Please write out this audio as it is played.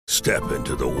Step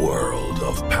into the world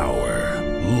of power,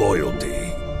 loyalty,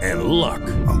 and luck.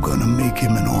 I'm gonna make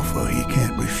him an offer he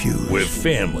can't refuse. With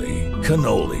family,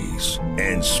 cannolis,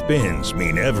 and spins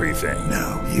mean everything.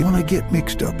 Now, you wanna get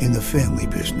mixed up in the family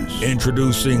business.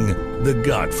 Introducing The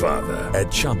Godfather at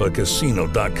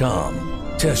ChumbaCasino.com.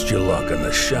 Test your luck in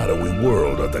the shadowy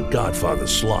world of The Godfather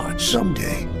slot.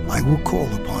 Someday, I will call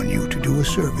upon you to do a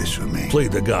service for me. Play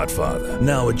The Godfather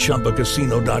now at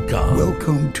ChumbaCasino.com.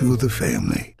 Welcome to the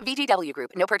family. VGW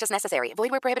Group. No purchase necessary. Void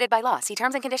where prohibited by law. See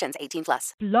terms and conditions.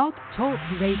 18+. Blog Talk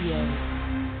Radio.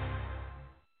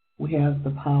 We have the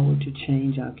power to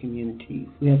change our communities.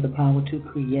 We have the power to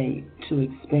create, to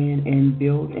expand and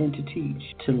build and to teach,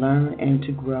 to learn and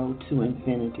to grow to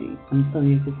infinity. I'm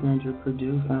Sonia Cassandra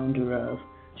Perdue, founder of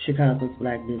Chicago's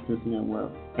Black Business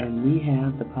Network, and we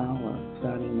have the power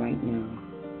starting right now.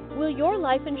 Will your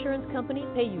life insurance company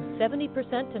pay you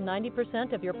 70% to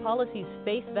 90% of your policy's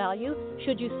face value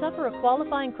should you suffer a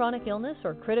qualifying chronic illness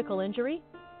or critical injury?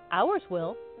 Ours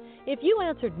will. If you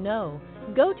answered no,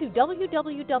 go to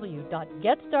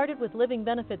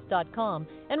www.getstartedwithlivingbenefits.com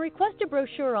and request a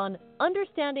brochure on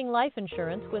Understanding Life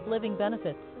Insurance with Living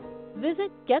Benefits.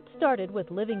 Visit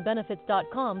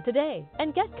GetStartedWithLivingBenefits.com today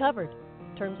and get covered.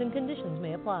 Terms and conditions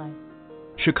may apply.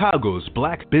 Chicago's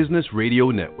Black Business Radio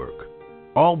Network.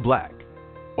 All black,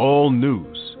 all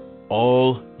news,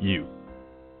 all you.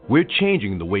 We're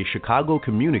changing the way Chicago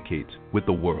communicates with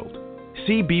the world.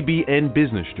 CBBN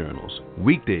Business Journals,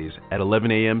 weekdays at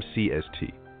 11 a.m.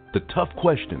 CST. The Tough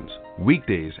Questions,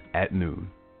 weekdays at noon.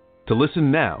 To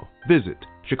listen now, visit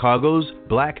Chicago's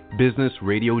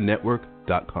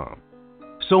BlackBusinessRadioNetwork.com.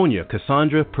 Sonia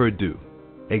Cassandra Perdue,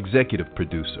 Executive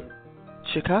Producer.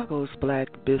 Chicago's Black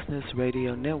Business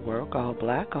Radio Network, all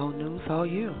black, all news, all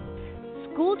you.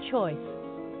 School choice.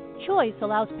 Choice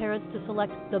allows parents to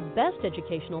select the best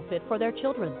educational fit for their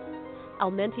children.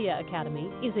 Almentia Academy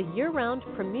is a year-round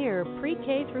premier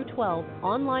pre-K through 12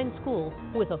 online school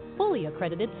with a fully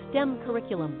accredited STEM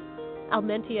curriculum.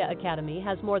 Almentia Academy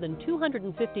has more than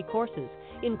 250 courses,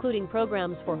 including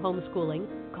programs for homeschooling,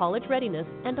 college readiness,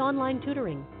 and online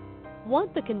tutoring.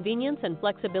 Want the convenience and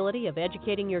flexibility of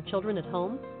educating your children at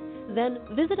home? Then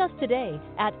visit us today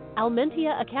at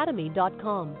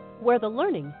almentiaacademy.com, where the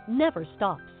learning never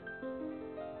stops.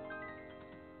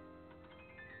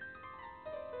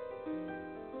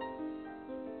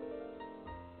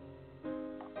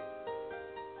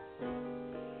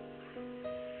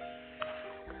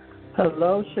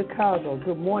 Hello, Chicago.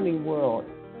 Good morning, world.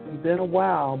 It's been a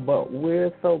while, but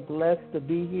we're so blessed to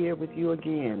be here with you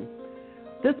again.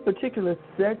 This particular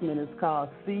segment is called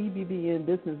CBBN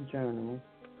Business Journal.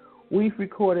 We've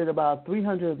recorded about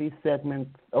 300 of these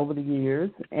segments over the years,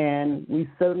 and we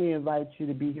certainly invite you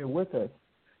to be here with us.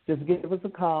 Just give us a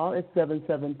call at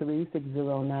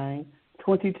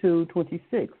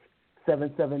 773-609-2226,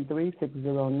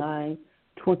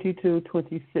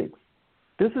 773-609-2226.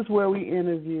 This is where we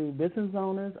interview business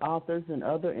owners, authors, and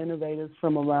other innovators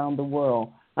from around the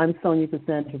world. I'm Sonia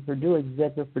Cassandra Perdue,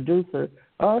 Executive Producer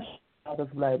of Chicago's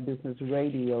Black Business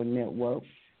Radio Network,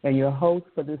 and your host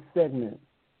for this segment.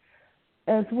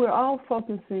 As we're all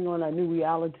focusing on our new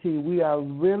reality, we are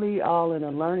really all in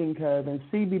a learning curve, and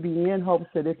CBBN hopes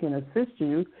that it can assist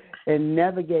you in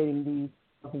navigating these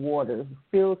waters. It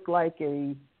feels like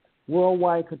a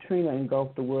worldwide Katrina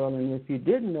engulfed the world, and if you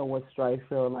didn't know what strife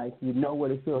felt like, you know what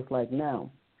it feels like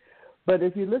now. But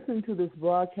if you listen to this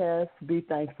broadcast, be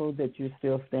thankful that you're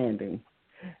still standing.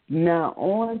 Now,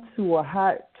 on to a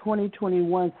hot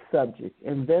 2021 subject,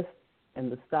 invest in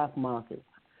the stock market.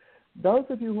 Those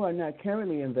of you who are not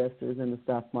currently investors in the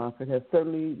stock market have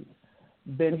certainly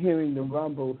been hearing the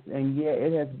rumbles, and yeah,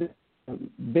 it has been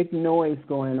big noise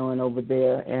going on over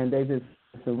there, and they've been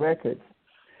some records.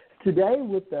 Today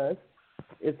with us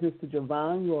is Mr.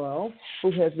 Jovaun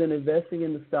who has been investing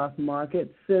in the stock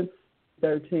market since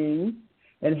 2013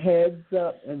 and heads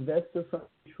up Investor from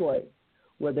Detroit,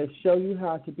 where they show you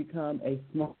how to become a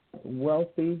smart,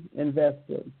 wealthy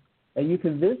investor. And you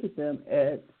can visit them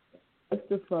at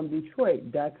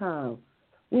investorfromdetroit.com.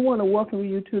 We want to welcome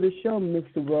you to the show,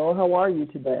 Mr. Rowe. How are you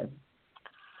today?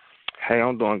 Hey,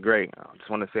 I'm doing great. I just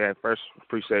want to say I first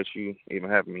appreciate you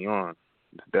even having me on.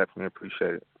 Definitely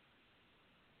appreciate it.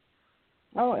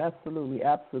 Oh, absolutely,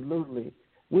 absolutely.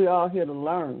 We're all here to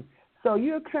learn. So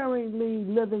you're currently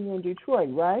living in Detroit,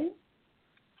 right?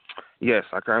 Yes,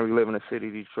 I currently live in the city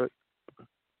of Detroit.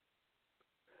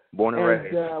 Born and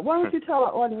raised. Why don't you tell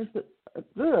our audience?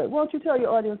 Why don't you tell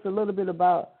your audience a little bit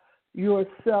about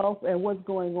yourself and what's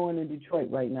going on in Detroit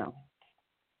right now?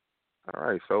 All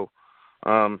right. So,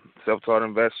 self-taught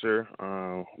investor,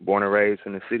 born and raised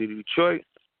in the city of Detroit.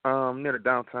 Near the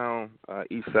downtown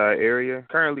east side area.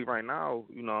 Currently, right now,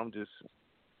 I'm just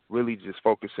really just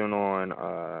focusing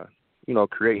on,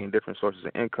 creating different sources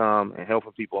of income and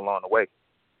helping people along the way.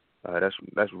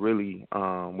 That's really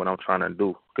what I'm trying to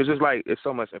do. Because it's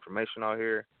so much information out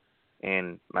here.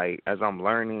 And, as I'm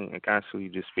learning and constantly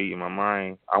just feeding my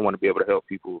mind, I want to be able to help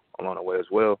people along the way as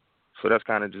well. So that's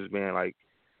kind of just been,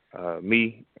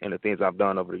 me and the things I've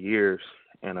done over the years.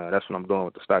 And that's what I'm doing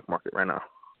with the stock market right now.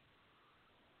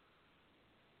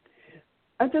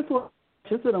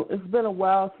 It's been a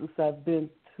while since I've been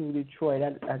to Detroit.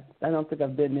 I don't think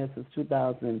I've been there since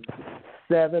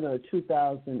 2007 or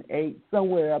 2008,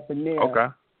 somewhere up in there. Okay.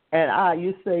 And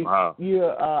you say wow.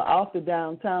 You're off the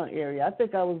downtown area. I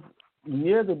think I was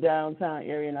near the downtown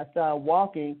area, and I started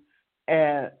walking,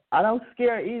 and I don't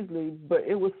scare easily, but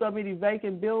it was so many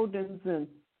vacant buildings, and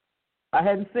I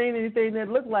hadn't seen anything that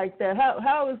looked like that.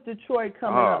 How is Detroit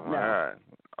coming up now? God.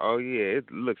 Oh yeah,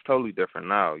 it looks totally different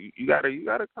now. You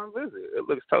gotta come visit. It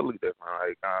looks totally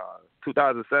different.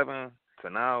 2007 to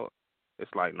now, it's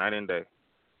like night and day.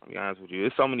 I'll be honest with you.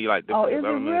 There's so many different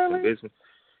developments and business.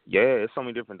 Yeah, it's so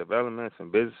many different developments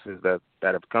and businesses that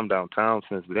have come downtown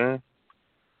since then.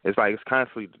 It's it's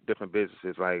constantly different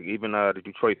businesses. Even the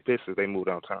Detroit Pistons, they moved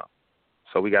downtown.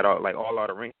 So we got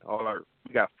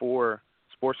we got 4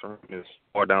 sports arenas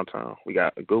all downtown. We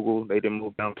got Google, they didn't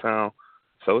move downtown.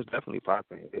 So it's definitely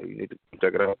popping. You need to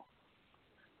check it out.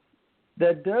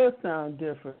 That does sound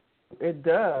different. It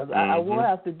does. Mm-hmm. I will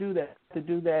have to do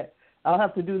that. I'll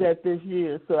have to do that this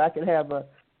year so I can have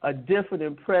a different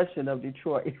impression of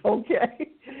Detroit. Okay.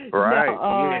 Right.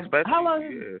 Now, especially.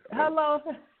 How long?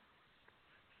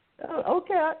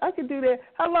 Okay, I can do that.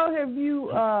 How long have you?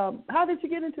 How did you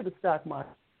get into the stock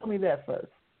market? Tell me that first.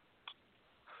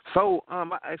 So I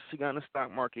actually got in the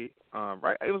stock market.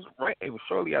 It was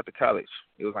shortly after college.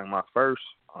 It was my first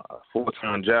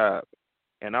full-time job,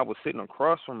 and I was sitting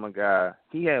across from a guy.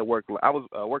 He had worked. I was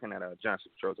working at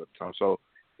Johnson Controls at the time. So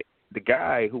the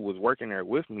guy who was working there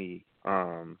with me,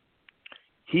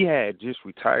 he had just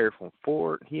retired from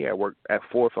Ford. He had worked at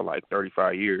Ford for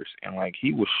 35 years, and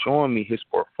he was showing me his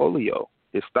portfolio,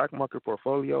 his stock market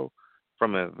portfolio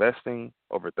from investing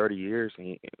over 30 years.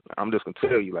 And I'm just gonna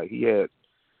tell you,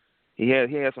 he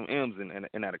had some M's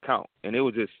in that account, and it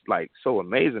was just so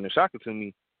amazing and shocking to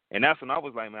me. And that's when I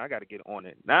was like, man, I got to get on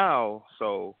it now.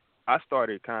 So I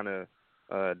started kind of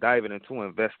diving into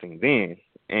investing then,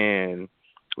 and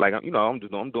I'm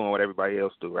doing what everybody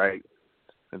else do, right?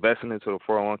 Investing into the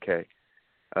 401k,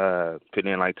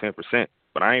 putting in 10%,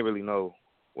 but I ain't really know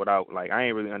I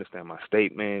ain't really understand my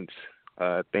statements,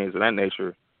 things of that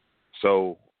nature.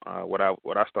 So what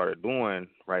I started doing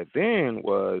right then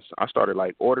was I started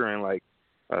ordering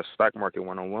stock market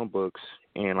 101 books,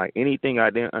 and anything I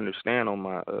didn't understand on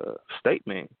my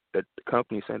statement that the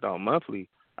company sent out monthly,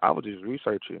 I would just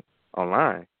research it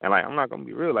online. And I'm not gonna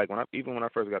be real, even when I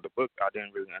first got the book, I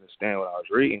didn't really understand what I was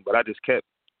reading, but I just kept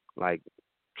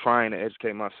trying to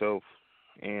educate myself,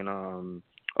 and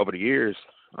over the years,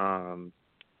 I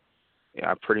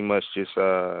pretty much just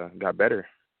got better.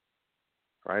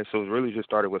 Right, so it really just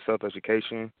started with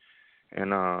self-education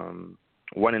and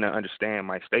wanting to understand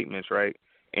my statements, right?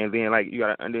 And then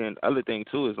and then the other thing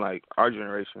too is our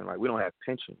generation, we don't have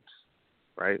pensions,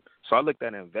 right? So I looked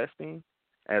at investing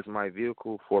as my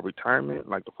vehicle for retirement,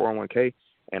 the 401k,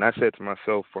 and I said to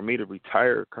myself, for me to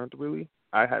retire comfortably,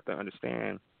 I have to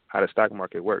understand how the stock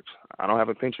market works. I don't have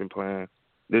a pension plan.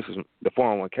 This is the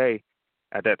 401k.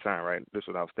 At that time, right, this is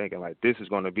what I was thinking, this is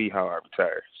going to be how I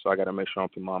retire. So I got to make sure I'm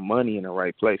putting my money in the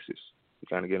right places. You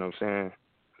kind of get what I'm saying?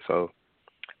 So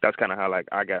that's kind of how,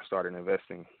 I got started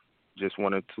investing. Just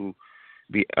wanted to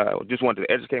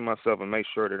educate myself and make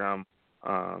sure that I'm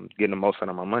getting the most out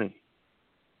of my money.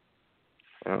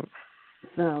 Yeah.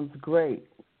 Sounds great.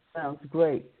 Now,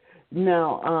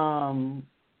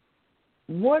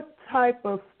 what type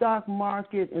of stock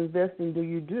market investing do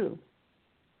you do?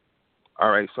 All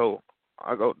right, so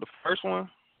the first one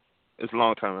is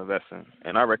long-term investing,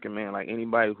 and I recommend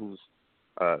anybody who's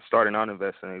starting out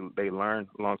investing, they learn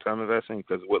long-term investing,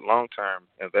 because with long-term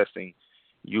investing,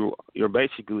 you're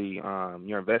basically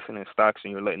you're investing in stocks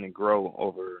and you're letting it grow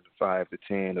over 5 to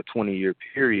 10 to 20 year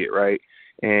period, right?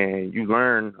 And you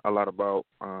learn a lot about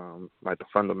the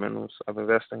fundamentals of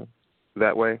investing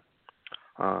that way,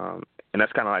 and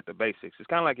that's kind of the basics. It's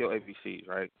kind of like your ABCs,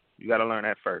 right? You got to learn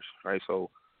that first, right? So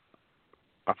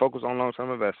I focus on long-term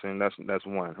investing. That's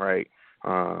one, right?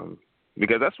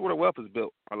 Because that's where the wealth is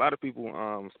built. A lot of people,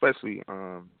 especially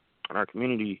in our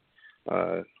community,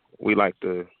 we like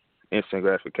the instant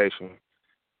gratification,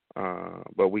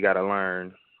 but we got to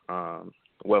learn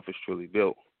wealth is truly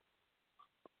built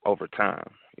over time.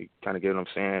 You kind of get what I'm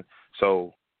saying?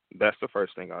 So that's the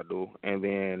first thing I do. And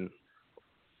then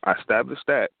I established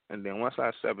that. And then once I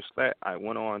established that, I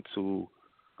went on to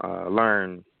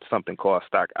learn something called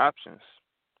stock options.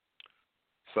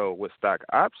 So what stock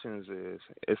options is,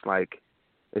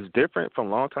 it's different from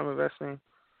long-term investing.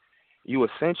 You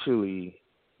essentially,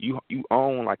 you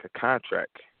own like a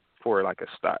contract for like a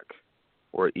stock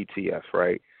or an ETF,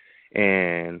 right?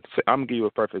 And so I'm going to give you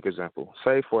a perfect example.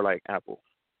 Say for like Apple,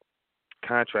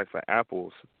 contract for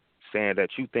Apple's saying that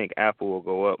you think Apple will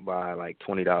go up by like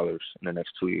 $20 in the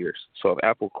next 2 years. So if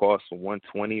Apple costs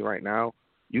 $120 right now,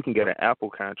 you can get an Apple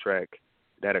contract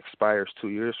that expires 2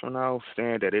 years from now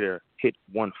saying that it'll hit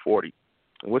 $140.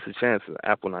 And what's the chance of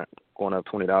Apple not going up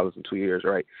 $20 in 2 years,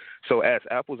 right? So as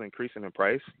Apple's increasing in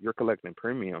price, you're collecting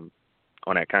premium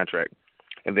on that contract.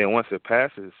 And then once it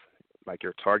passes like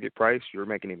your target price, you're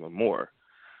making even more.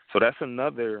 So that's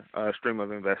another stream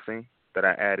of investing that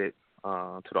I added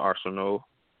to the arsenal.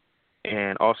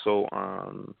 And also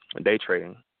day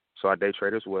trading. So I day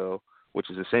trade as well,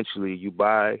 which is essentially you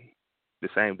buy the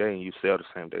same day and you sell the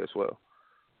same day as well.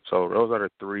 So those are the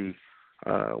three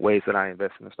ways that I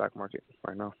invest in the stock market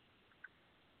right now.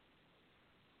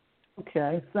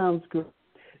 Okay, sounds good.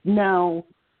 Now,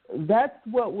 that's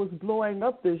what was blowing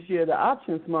up this year, the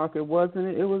options market, wasn't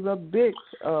it? It was a big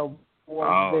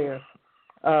war there.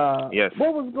 Yes.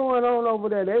 What was going on over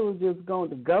there? They was just going,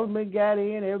 the government got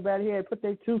in, everybody had put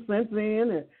their 2 cents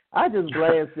in, and I just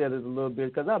glanced at it a little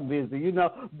bit because I'm busy, you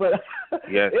know. But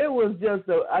yes. It was just,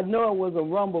 I know it was a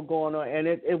rumble going on, and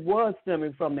it was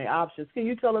stemming from the options. Can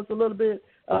you tell us a little bit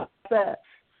about that?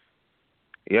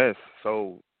 Yes.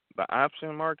 So the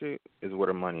option market is where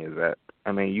the money is at.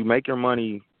 I mean, you make your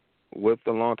money with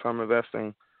the long-term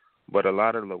investing, but a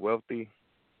lot of the wealthy,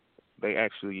 they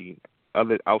actually –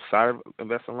 outside of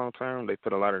investing long term, they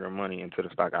put a lot of their money into the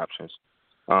stock options.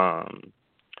 And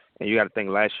you got to think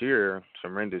last year,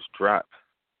 tremendous drop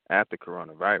after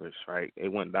coronavirus, right? It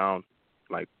went down,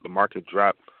 like the market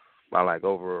dropped by like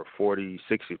over 40,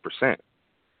 60%.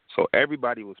 So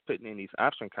everybody was putting in these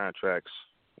option contracts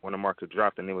when the market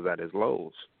dropped and it was at its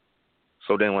lows.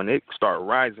 So then when it started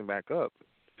rising back up,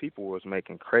 people was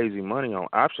making crazy money on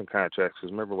option contracts.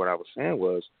 Because remember what I was saying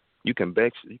was you can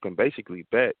basically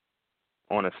bet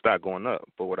on a stock going up.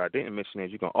 But what I didn't mention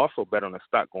is you can also bet on a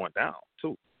stock going down,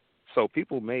 too. So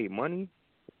people made money.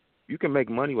 You can make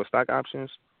money with stock options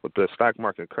with the stock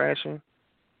market crashing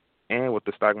and with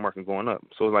the stock market going up.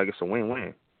 So it's like it's a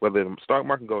win-win. Whether the stock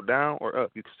market go down or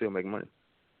up, you can still make money.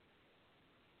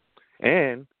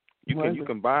 And you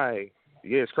can buy,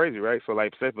 it's crazy, right? So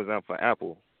like say for example for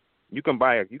Apple, you can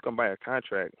buy a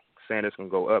contract saying it's gonna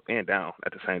go up and down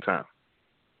at the same time.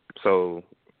 So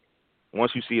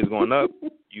once you see it's going up,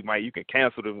 you can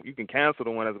cancel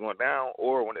the one that's going down,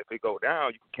 or if it go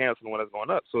down, you can cancel the one that's going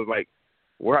up. So it's like,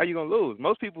 where are you gonna lose?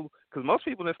 Most people in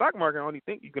the stock market only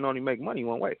think you can only make money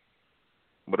one way,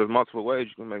 but there's multiple ways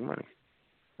you can make money.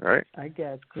 All right? I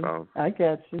got you. So, I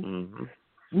got you. Mm-hmm.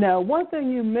 Now, one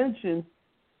thing you mentioned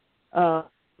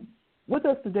with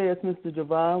us today is Mr.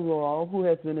 Jovaun, who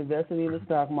has been investing in the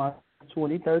stock market since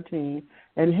 2013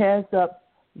 and heads up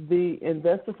the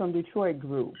Investor from Detroit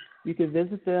group. You can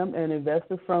visit them at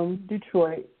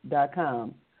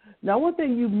investorfromdetroit.com. Now, one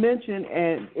thing you mentioned,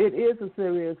 and it is a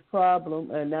serious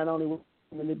problem, and not only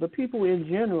women, but people in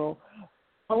general,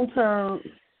 long-term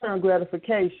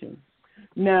gratification.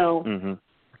 Now,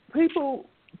 people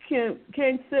can't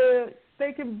say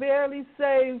they can barely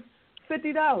save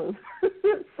 $50.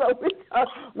 So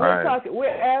we're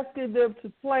asking them to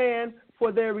plan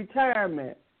for their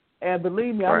retirement. And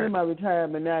believe me, I'm in my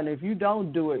retirement now, and if you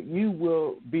don't do it, you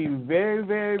will be very,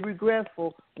 very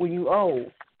regretful when you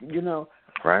old, you know.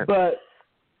 Right. But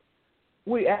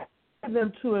we ask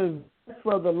them to invest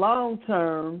for the long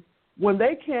term when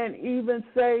they can't even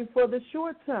save for the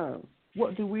short term.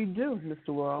 What do we do,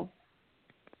 Mr. Worrell?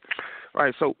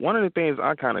 Right. So one of the things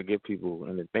I kind of get people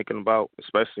into thinking about,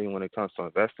 especially when it comes to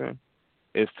investing,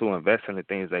 is to invest in the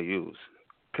things they use.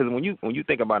 Because when you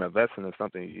think about investing in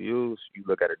something you use, you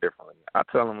look at it differently. I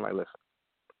tell them, like, listen,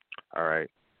 all right,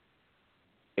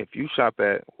 if you shop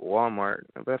at Walmart,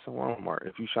 invest in Walmart.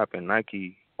 If you shop at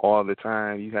Nike all the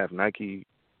time, you have Nike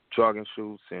jogging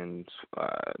shoes and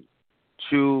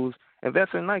shoes,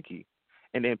 invest in Nike.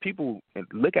 And then people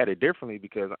look at it differently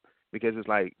because it's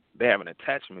like they have an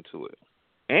attachment to it.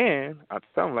 And I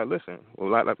tell them, like, listen, a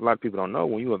lot of people don't know,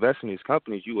 when you invest in these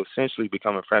companies, you essentially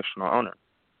become a fractional owner.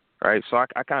 Right, so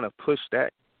I kind of push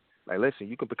that. Like, listen,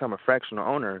 you can become a fractional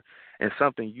owner in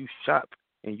something you shop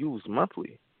and use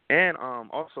monthly. And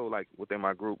also, like, within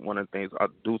my group, one of the things I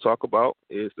do talk about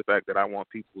is the fact that I want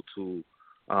people to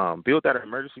build that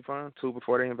emergency fund too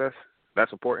before they invest.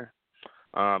 That's important.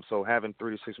 So having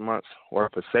 3 to 6 months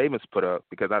worth of savings put up,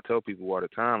 because I tell people all the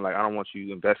time, like, I don't want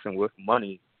you investing with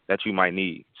money that you might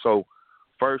need. So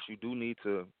first, you do need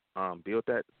to build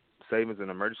that savings and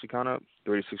emergency account up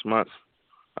 3 to 6 months.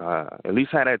 At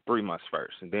least have that 3 months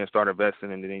first, and then start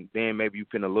investing, and then maybe you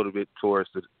put a little bit towards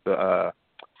the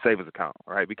savings account,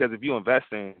 right? Because if you're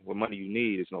investing with money you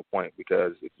need, there's no point,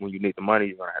 because when you need the money,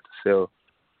 you're gonna have to sell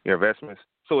your investments.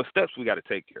 So it's steps we got to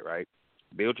take here, right?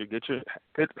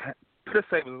 Put a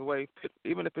savings away,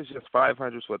 even if it's just $500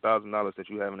 to $1,000 that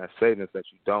you have in that savings that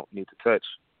you don't need to touch.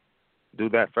 Do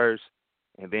that first,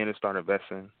 and then start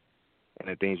investing in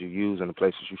the things you use and the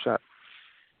places you shop.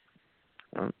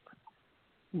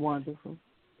 Wonderful.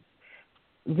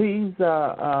 These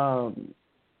are,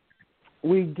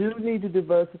 we do need to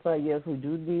diversify. Yes, we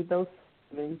do need those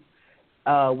savings.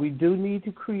 We do need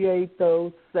to create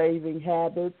those saving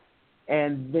habits,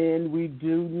 and then we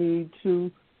do need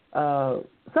to,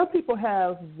 some people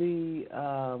have the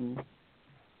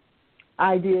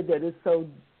idea that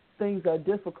things are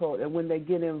difficult, and when they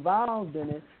get involved in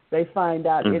it, they find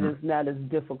out it is not as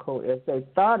difficult as they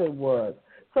thought it was.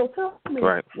 So tell me,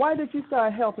 why did you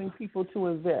start helping people to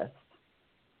invest?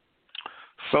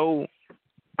 So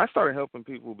I started helping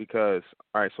people because,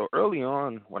 so early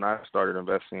on when I started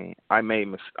investing, I made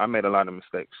a lot of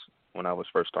mistakes when I was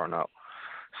first starting out.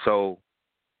 So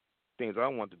things I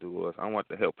wanted to do was I wanted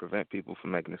to help prevent people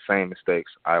from making the same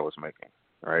mistakes I was making,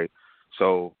 right?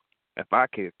 So if I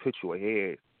could put you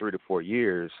ahead 3 to 4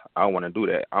 years, I want to do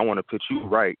that. I want to put you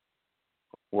right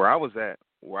where I was at,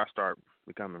 where I start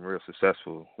becoming real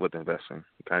successful with investing.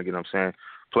 You kind of get what I'm saying?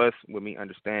 Plus, with me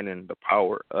understanding the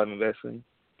power of investing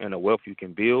and the wealth you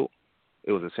can build,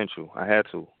 it was essential. I had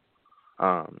to.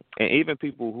 And even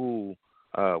people who,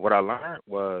 what I learned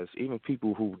was even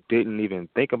people who didn't even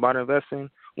think about investing,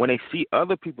 when they see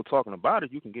other people talking about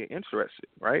it, you can get interested,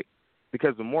 right?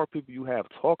 Because the more people you have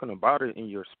talking about it in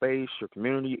your space, your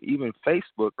community, even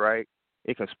Facebook, right,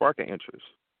 it can spark an interest.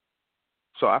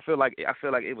 So I feel like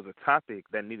it was a topic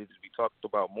that needed to be talked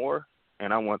about more,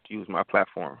 and I want to use my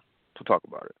platform to talk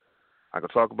about it. I can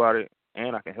talk about it,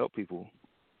 and I can help people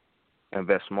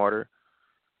invest smarter.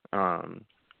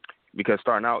 Because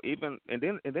starting out, and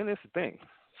then it's the thing.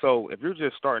 So if you're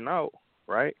just starting out,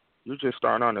 right, you're just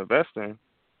starting out investing.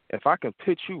 If I can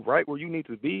pitch you right where you need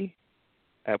to be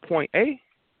at point A,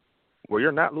 where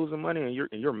you're not losing money and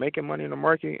you're making money in the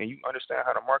market and you understand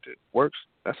how the market works,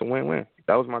 that's a win-win.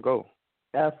 That was my goal.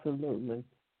 Absolutely.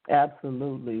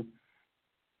 Absolutely.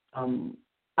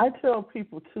 I tell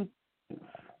people two things.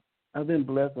 I've been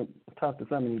blessed to talk to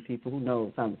so many people. Who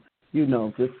knows?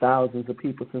 Just thousands of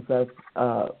people since I've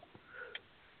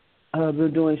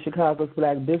been doing Chicago's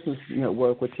Black Business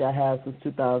Network, which I have since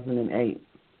 2008.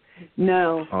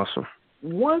 Now, awesome.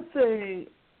 One thing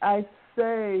I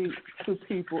say to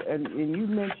people, and you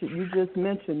just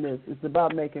mentioned this, it's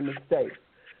about making mistakes.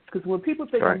 Because when people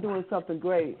think I'm doing something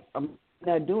great, I'm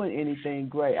not doing anything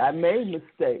great. I made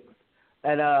mistakes.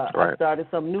 And I started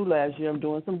something new last year. I'm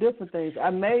doing some different things.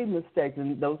 I made mistakes,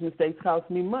 and those mistakes cost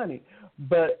me money.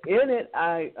 But in it,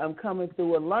 I'm coming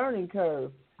through a learning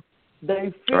curve.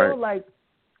 They feel like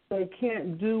they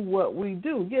can't do what we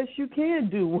do. Yes, you can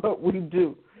do what we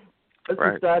do. But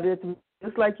you started,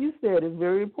 just like you said, it's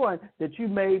very important that you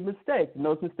made mistakes. And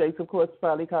those mistakes, of course,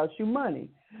 probably cost you money.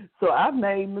 So I've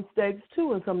made mistakes,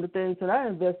 too, in some of the things that I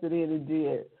invested in and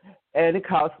did. And it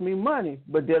cost me money.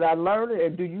 But did I learn it?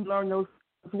 And do you learn those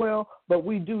as well? But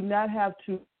we do not have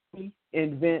to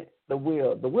reinvent the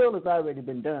wheel. The wheel has already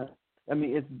been done. I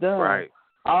mean, it's done. Right.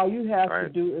 All you have to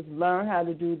do is learn how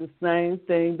to do the same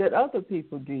thing that other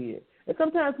people did. And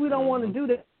sometimes we don't want to do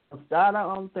that. Start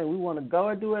our own thing. We want to go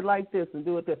and do it like this and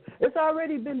do it this. It's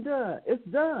already been done. It's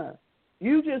done.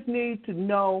 You just need to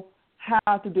know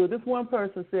how to do it. This one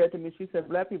person said to me, she said,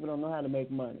 Black people don't know how to make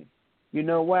money. You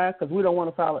know why? Because we don't want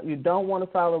to follow. You don't want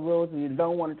to follow rules, and you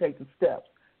don't want to take the steps.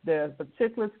 There's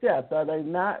particular steps, are they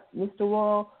not, Mr.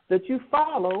 Royal, that you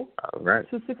follow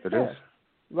to success? It is.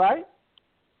 Right?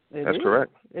 That's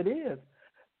correct. It is.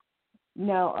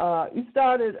 Now, you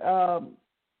started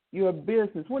your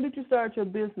business. When did you start your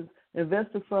business?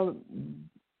 Investor from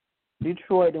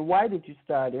Detroit, and why did you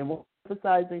start? And we're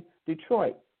emphasizing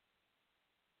Detroit.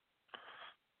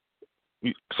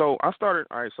 So I started.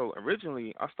 All right. So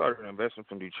originally, I started investing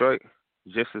from Detroit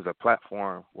just as a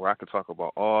platform where I could talk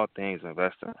about all things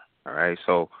investing. All right.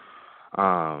 So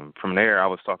from there, I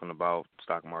was talking about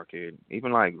stock market,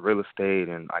 even like real estate,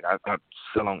 and like I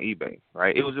sell on eBay.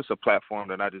 Right. It was just a platform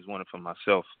that I just wanted for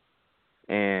myself.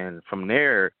 And from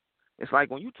there, it's like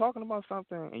when you're talking about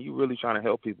something and you really trying to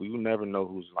help people, you never know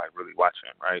who's like really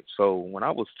watching, right? So when I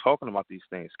was talking about these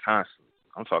things constantly,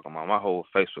 I'm talking about my whole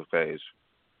Facebook page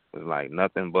was like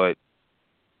nothing but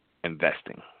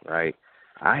investing, right?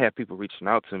 I had people reaching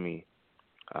out to me,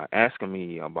 asking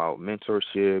me about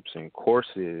mentorships and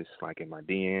courses, like in my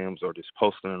DMs or just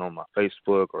posting it on my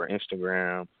Facebook or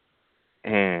Instagram.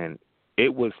 And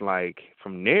it was like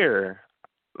from there,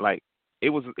 like it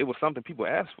was something people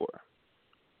asked for.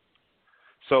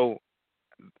 So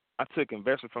I took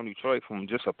Investment from Detroit from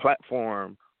just a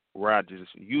platform where I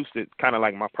just used it kind of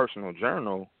like my personal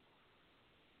journal,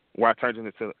 where I turned it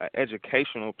into an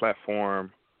educational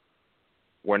platform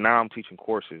where now I'm teaching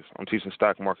courses. I'm teaching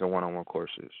stock market one-on-one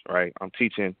courses, right? I'm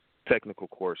teaching technical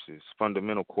courses,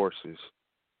 fundamental courses.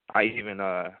 I even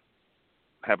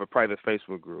have a private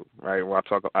Facebook group, right, where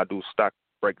I do stock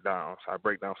breakdowns. I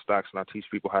break down stocks and I teach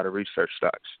people how to research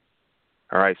stocks.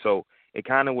 All right, so it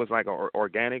kind of was like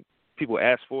organic. People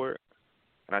asked for it,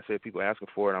 and I said, people asking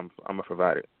for it, I'm gonna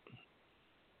provide it.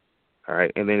 All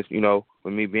right, and then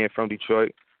with me being from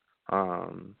Detroit,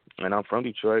 and I'm from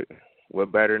Detroit,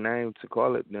 what better name to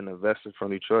call it than Investor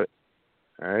from Detroit?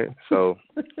 All right, so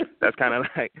that's kind of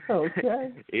like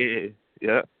okay.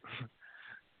 Yeah.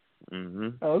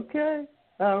 Mhm. Okay.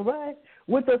 All right.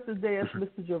 With us today is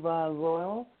Mr. Jovaun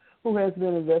Royal, who has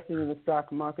been investing in the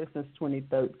stock market since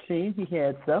 2013. He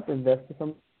heads up Investor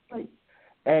from Detroit,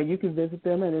 and you can visit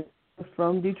them at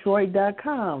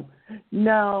fromdetroit.com.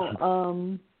 Now,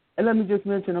 and let me just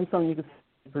mention, I'm someone you can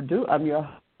Purdue. I'm your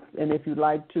host, and if you'd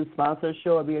like to sponsor a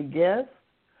show or be a guest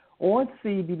on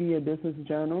CBBN Business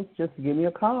Journals, just give me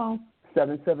a call,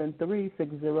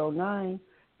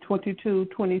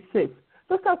 773-609-2226.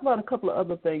 Let's talk about a couple of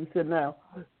other things here now.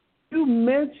 You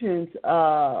mentioned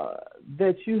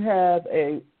that you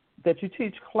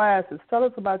teach classes. Tell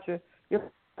us about your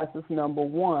classes, number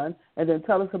one, and then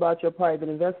tell us about your private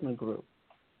investment group.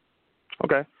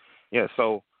 Okay. Yeah,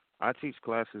 so I teach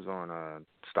classes on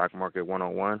Stock Market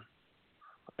 101,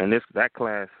 and that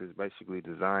class is basically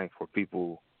designed for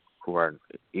people who are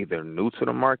either new to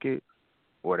the market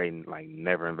or they like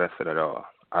never invested at all.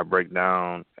 I break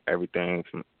down everything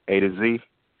from A to Z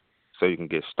so you can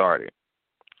get started.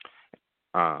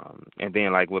 And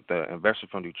then like with the Investor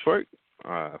from Detroit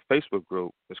Facebook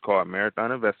group, it's called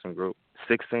Marathon Investing Group,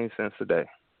 16 cents a day.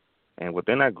 And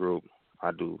within that group,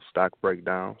 I do stock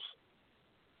breakdowns.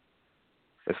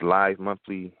 It's live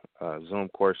monthly Zoom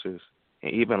courses,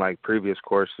 and even like previous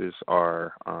courses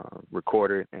are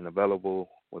recorded and available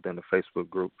within the Facebook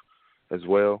group as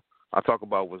well. I talk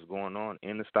about what's going on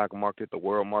in the stock market, the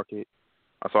world market.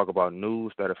 I talk about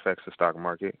news that affects the stock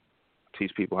market. I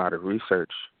teach people how to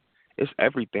research. It's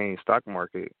everything stock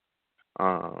market,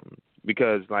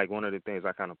 because like one of the things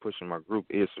I kind of push in my group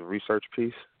is the research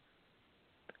piece.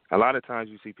 A lot of times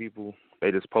you see people,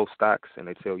 they just post stocks and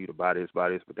they tell you to buy this, but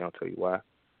they don't tell you why.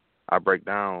 I break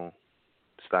down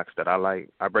stocks that I like.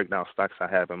 I break down stocks I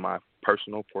have in my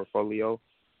personal portfolio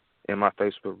in my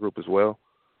Facebook group as well.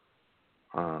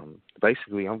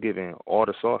 Basically, I'm giving all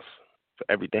the sauce for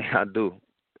everything I do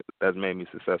that's made me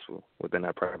successful within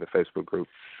that private Facebook group.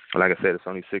 And like I said, it's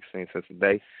only 16 cents a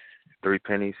day, 3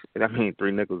 pennies. I mean,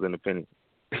 3 nickels in a penny.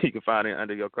 You can find it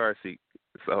under your car seat.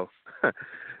 So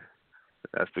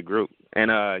that's the group.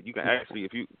 And you can actually,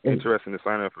 if you're interested in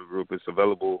signing up for the group, it's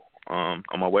available on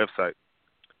my website,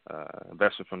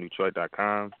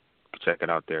 investorfromdetroit.com. You can check it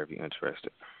out there if you're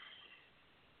interested.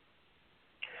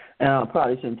 And I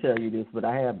probably shouldn't tell you this, but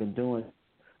I have been doing.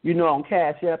 On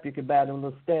Cash App, you can buy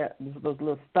those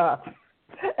little stocks.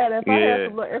 And if I have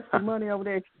some little extra money over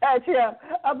there, Cash App,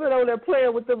 I've been over there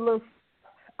playing with them little.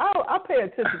 I pay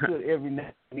attention to it every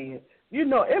now and then.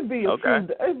 It'd be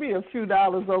a few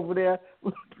dollars over there.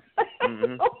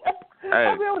 Mm-hmm.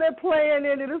 I'll be over there playing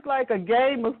in it. It's like a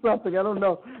game or something. I don't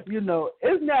know.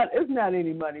 It's not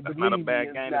any money. That's not a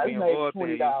bad game to be involved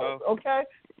in. $20. Okay.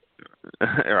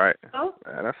 All right. Huh?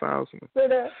 Yeah, that sounds. Say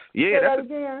that. Yeah, say that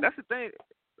again. That's the thing.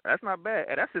 That's not bad.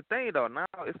 And that's the thing though. Now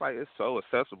it's so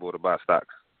accessible to buy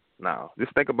stocks. Now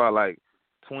just think about like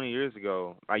 20 years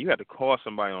ago. Like you had to call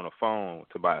somebody on the phone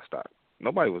to buy a stock.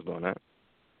 Nobody was doing that.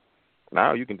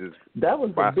 Now you can just buy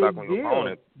a stock on your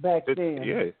phone back then.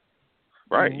 Yeah.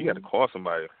 Right. Mm-hmm. You got to call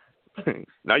somebody.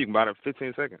 Now you can buy it in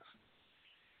 15 seconds.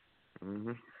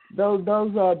 Mm-hmm. Those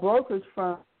brokerage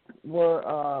firms were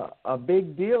a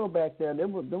big deal back then. There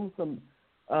were some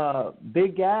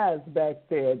big guys back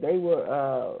there. They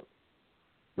were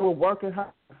working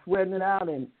hard, sweating it out,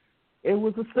 and it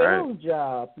was a sales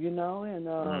job, And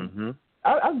mm-hmm.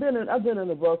 I've been in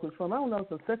a brokerage firm. I don't know if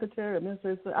it's a secretary,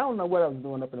 administrator. I don't know what I was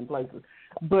doing up in the places,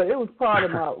 but it was part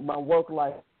of my work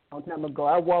life long time ago.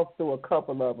 I walked through a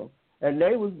couple of them, and they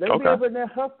be over there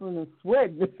hustling and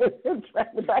sweating,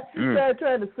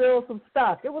 trying to sell some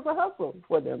stock. It was a hustle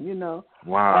for them, you know.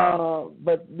 Wow.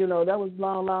 But you know, that was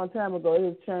long time ago. It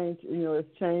has changed. You know,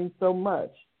 it's changed so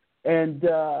much, and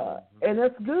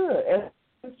that's good. And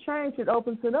it's changed. It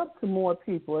opens it up to more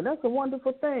people, and that's a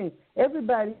wonderful thing.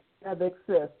 Everybody has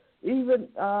access. Even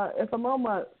if I'm on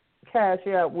my cash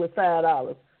out with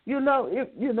 $5,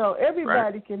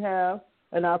 everybody can have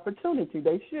an opportunity.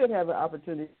 They should have an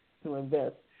opportunity to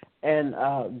invest and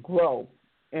grow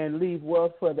and leave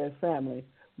wealth for their family.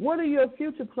 What are your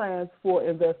future plans for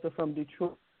Investor from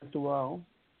Detroit, Mr. Rowe?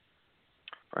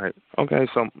 Right. Okay,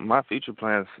 so my future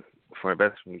plans for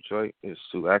Investor from Detroit is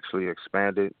to actually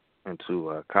expand it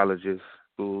into colleges,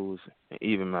 schools, and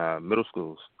even middle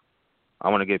schools. I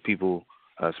want to get people,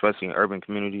 especially in urban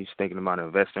communities, thinking about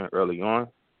investing early on,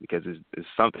 because it's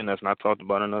something that's not talked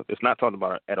about enough. It's not talked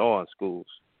about at all in schools.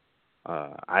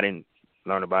 I didn't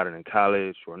learn about it in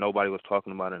college, or nobody was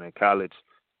talking about it in college.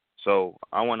 So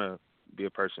I want to be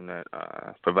a person that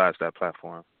provides that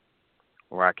platform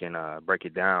where I can break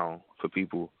it down for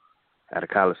people at a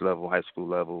college level, high school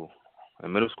level,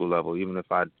 and middle school level. Even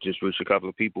if I just reach a couple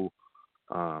of people,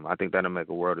 I think that'll make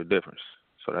a world of difference.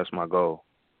 So that's my goal.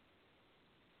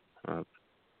 And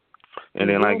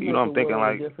then, like, you know, I'm thinking,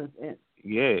 like,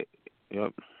 yeah,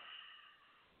 yep.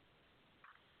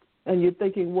 And you're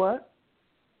thinking what?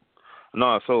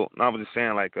 No, so I was just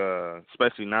saying, like,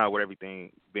 especially now with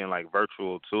everything being like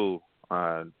virtual too,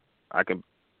 I can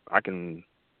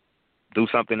do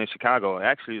something in Chicago.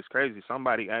 Actually, it's crazy.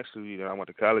 Somebody actually that I went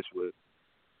to college with,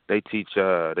 they teach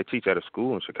at a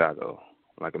school in Chicago,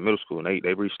 like a middle school. And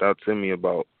they reached out to me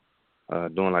about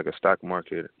doing like a stock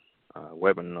market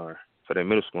webinar for their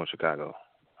middle school in Chicago,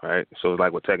 right? So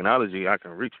like with technology, I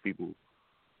can reach people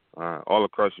all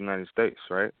across the United States,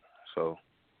 right? So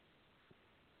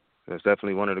that's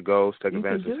definitely one of the goals, take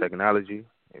advantage of technology.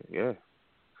 Yeah.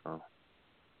 So.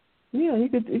 Yeah, you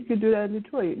could do that in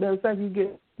Detroit. Matter of fact, you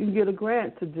can get a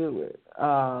grant to do it.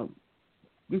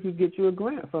 You could get you a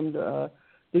grant from the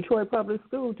Detroit Public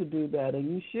School to do that, and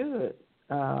you should.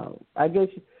 I guess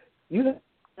you have the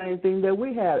same thing that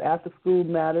we have. After School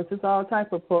Matters. It's all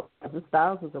type of programs. There's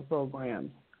thousands of programs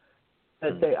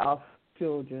that they offer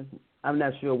children. I'm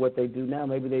not sure what they do now.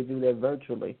 Maybe they do that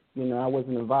virtually. You know, I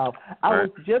wasn't involved. I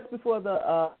was just before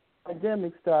the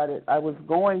pandemic started. I was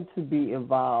going to be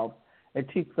involved and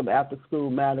teach some after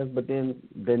school matters, but then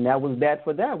that was that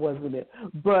for that, wasn't it?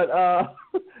 But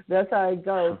that's how it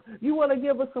goes. You want to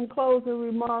give us some closing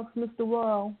remarks, Mr.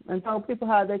 Royal, and tell people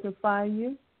how they can find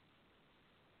you?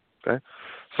 Okay.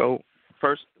 So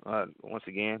first, once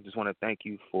again, just want to thank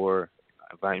you for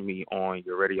inviting me on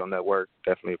your radio network.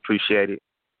 Definitely appreciate it.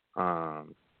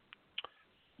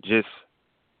 Just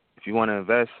if you want to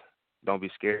invest, don't be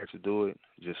scared to do it.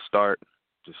 Just start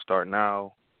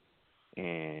now,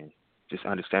 and just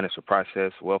understand it's a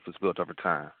process. Wealth is built over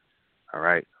time. All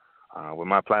right. With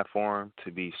my platform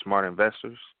to be smart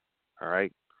investors, all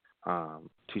right,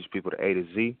 teach people the A to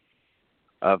Z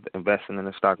of investing in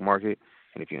the stock market.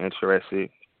 And if you're interested,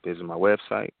 visit my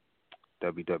website,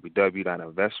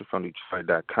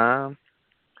 www.investorfromdetroit.com.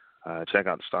 Check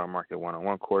out the Stock Market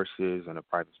 101 courses and a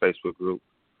private Facebook group.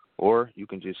 Or you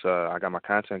can just, I got my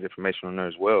contact information on there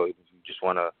as well. If you just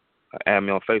want to add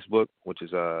me on Facebook, which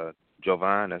is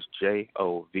Jovaun, that's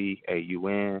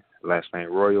Jovaun, last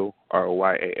name Royal,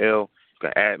 Royal. You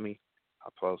can add me. I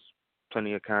post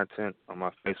plenty of content on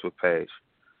my Facebook page.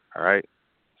 All right?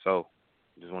 So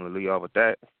just want to leave you off with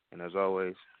that. And as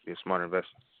always, be a smart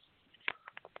investor.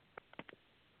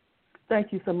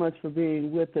 Thank you so much for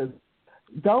being with us.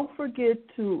 Don't forget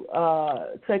to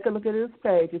take a look at his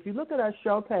page. If you look at our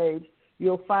show page,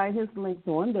 you'll find his links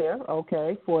on there,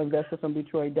 okay, for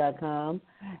investorfromdetroit.com.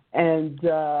 And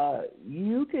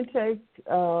you can take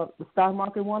the Stock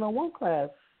Market 101 class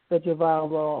that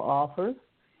Jovaun offers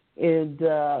and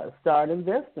start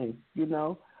investing, you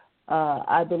know.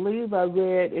 I believe I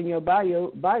read in your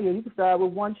bio you can start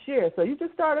with one share. So you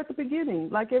just start at the beginning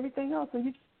like everything else, and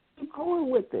you keep going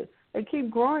with it and keep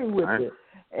growing with it.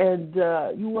 And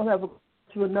you will have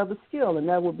to another skill, and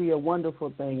that will be a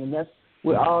wonderful thing. And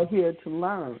we're all here to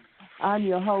learn. I'm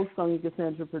your host, Sonia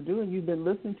Cassandra Perdue, and you've been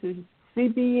listening to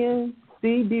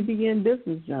CBBN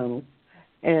Business Journal.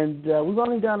 And we've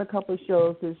only done a couple of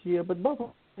shows this year, but both of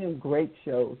them have been great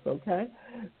shows, okay?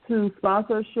 To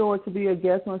sponsor a show or to be a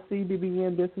guest on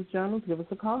CBBN Business Journal, give us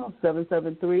a call,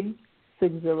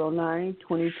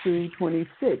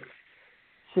 773-609-2226.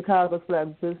 Chicago's Black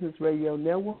Business Radio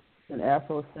Network, an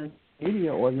Afrocentric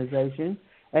media organization,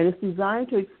 and it's designed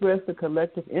to express the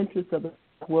collective interests of the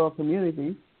world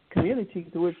community community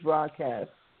through its broadcast.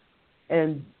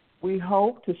 And we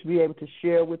hope to be able to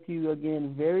share with you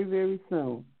again very, very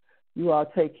soon. You all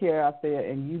take care out there,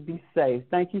 and you be safe.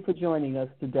 Thank you for joining us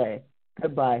today.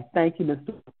 Goodbye. Thank you,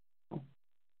 Mr.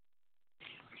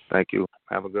 Thank you.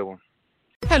 Have a good one.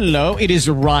 Hello, it is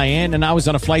Ryan, and I was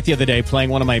on a flight the other day playing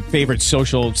one of my favorite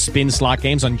social spin slot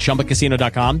games on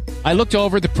ChumbaCasino.com. I looked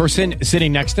over at the person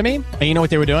sitting next to me, and you know what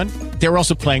they were doing? They were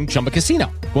also playing Chumba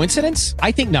Casino. Coincidence?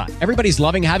 I think not. Everybody's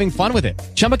loving having fun with it.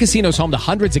 Chumba Casino is home to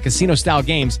hundreds of casino-style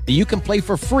games that you can play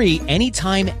for free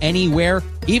anytime, anywhere,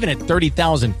 even at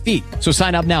 30,000 feet. So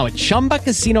sign up now at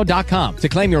ChumbaCasino.com to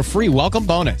claim your free welcome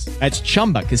bonus. That's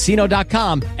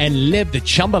ChumbaCasino.com and live the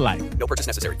Chumba life. No purchase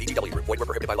necessary. VGW. Void where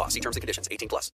prohibited by law. See terms and conditions. 18+.